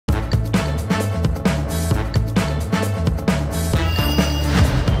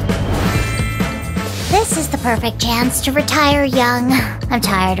is the perfect chance to retire young. I'm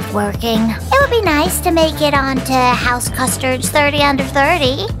tired of working. It would be nice to make it onto House Custard's 30 Under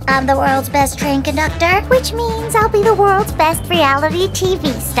 30. I'm the world's best train conductor, which means I'll be the world's best reality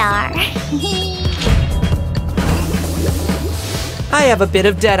TV star. I have a bit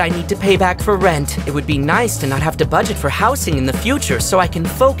of debt I need to pay back for rent. It would be nice to not have to budget for housing in the future so I can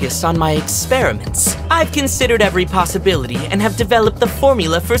focus on my experiments. I've considered every possibility and have developed the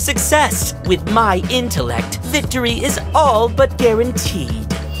formula for success. With my intellect, victory is all but guaranteed.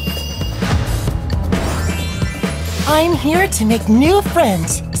 I'm here to make new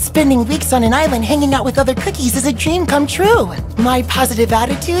friends. Spending weeks on an island hanging out with other cookies is a dream come true. My positive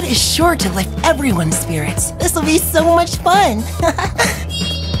attitude is sure to lift everyone's spirits. This will be so much fun.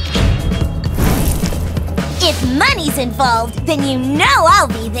 If money's involved, then you know I'll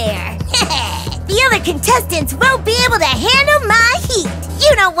be there. The other contestants won't be able to handle my heat.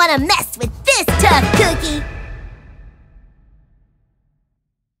 You don't want to mess with this tough cookie.